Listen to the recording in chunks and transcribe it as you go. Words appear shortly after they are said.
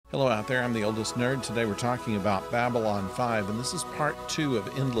Hello out there, I'm the oldest nerd. Today we're talking about Babylon 5, and this is part 2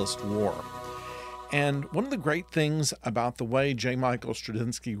 of Endless War. And one of the great things about the way J. Michael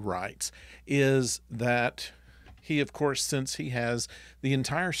Straczynski writes is that he, of course, since he has the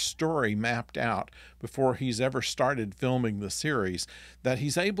entire story mapped out before he's ever started filming the series, that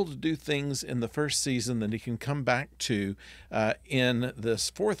he's able to do things in the first season that he can come back to in this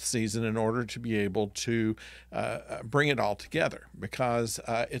fourth season in order to be able to bring it all together, because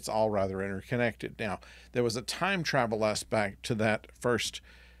it's all rather interconnected. Now, there was a time travel aspect to that first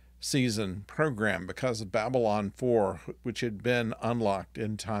season program because of Babylon 4, which had been unlocked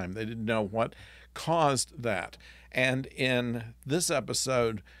in time. They didn't know what caused that. And in this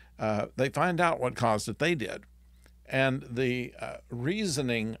episode, they find out what caused it. They did. And the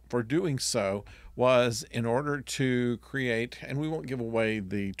reasoning for doing so was in order to create, and we won't give away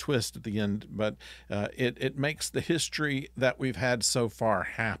the twist at the end, but it makes the history that we've had so far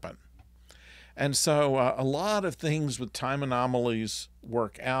happen. And so a lot of things with time anomalies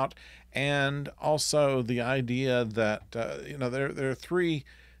work out, and also the idea that, there are three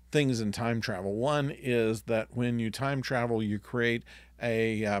things in time travel. One is that when you time travel, you create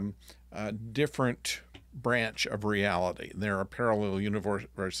a different branch of reality. There are parallel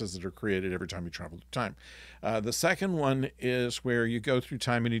universes that are created every time you travel through time. The second one is where you go through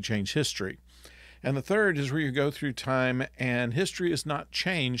time and you change history. And the third is where you go through time and history is not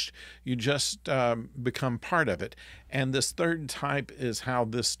changed, you just become part of it. And this third type is how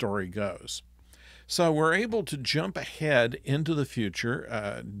this story goes. So we're able to jump ahead into the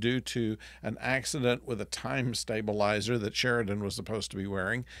future due to an accident with a time stabilizer that Sheridan was supposed to be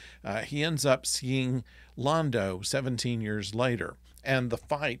wearing. He ends up seeing Londo 17 years later. And the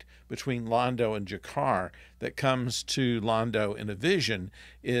fight between Londo and G'Kar that comes to Londo in a vision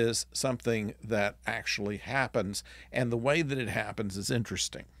is something that actually happens. And the way that it happens is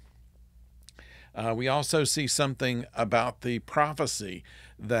interesting. We also see something about the prophecy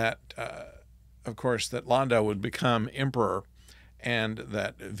that of course, that Londo would become emperor and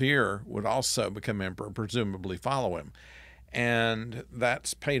that Vir would also become emperor, presumably follow him. And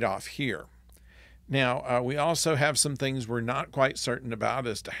that's paid off here. Now, we also have some things we're not quite certain about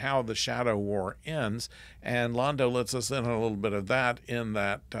as to how the Shadow War ends, and Londo lets us in on a little bit of that in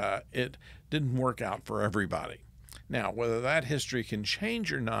that it didn't work out for everybody. Now, whether that history can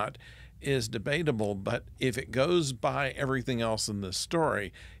change or not is debatable, but if it goes by everything else in this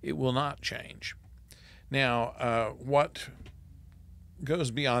story, it will not change. Now, what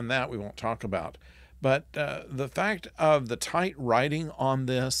goes beyond that we won't talk about, but the fact of the tight writing on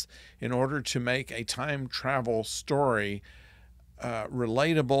this in order to make a time travel story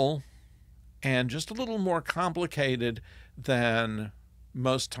relatable and just a little more complicated than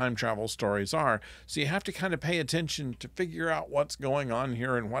most time travel stories are. So you have to kind of pay attention to figure out what's going on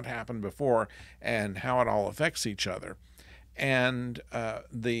here and what happened before and how it all affects each other. And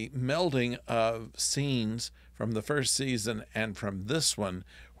the melding of scenes from the first season and from this one,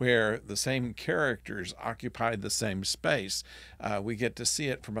 where the same characters occupy the same space, we get to see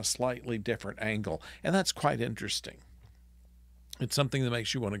it from a slightly different angle. And that's quite interesting. It's something that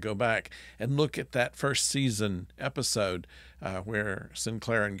makes you want to go back and look at that first season episode where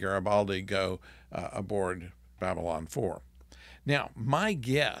Sinclair and Garibaldi go aboard Babylon 4. Now, my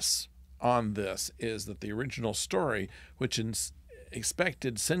guess on this is that the original story, which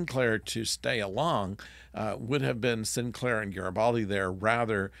expected Sinclair to stay along, would have been Sinclair and Garibaldi there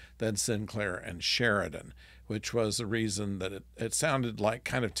rather than Sinclair and Sheridan, which was the reason that it sounded like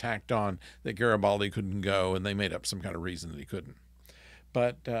kind of tacked on that Garibaldi couldn't go, and they made up some kind of reason that he couldn't.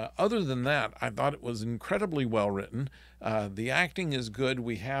 But other than that, I thought it was incredibly well written. The acting is good.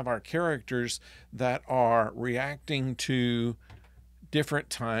 We have our characters that are reacting to different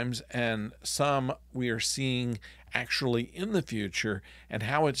times, and some we are seeing actually in the future and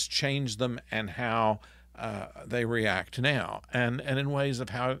how it's changed them and how they react now, and in ways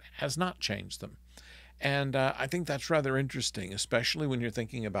of how it has not changed them. And I think that's rather interesting, especially when you're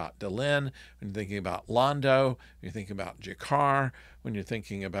thinking about Delenn, when you're thinking about Londo, when you're thinking about G'Kar, when you're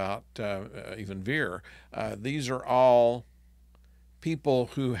thinking about even Vir. These are all people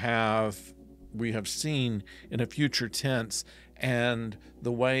who we have seen in a future tense, and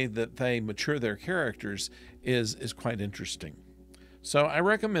the way that they mature their characters is quite interesting. So I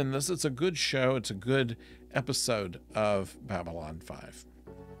recommend this. It's a good show. It's a good episode of Babylon 5.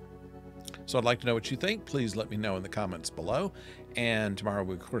 So I'd like to know what you think. Please let me know in the comments below. And tomorrow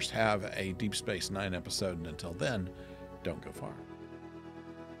we, of course, have a Deep Space Nine episode. And until then, don't go far.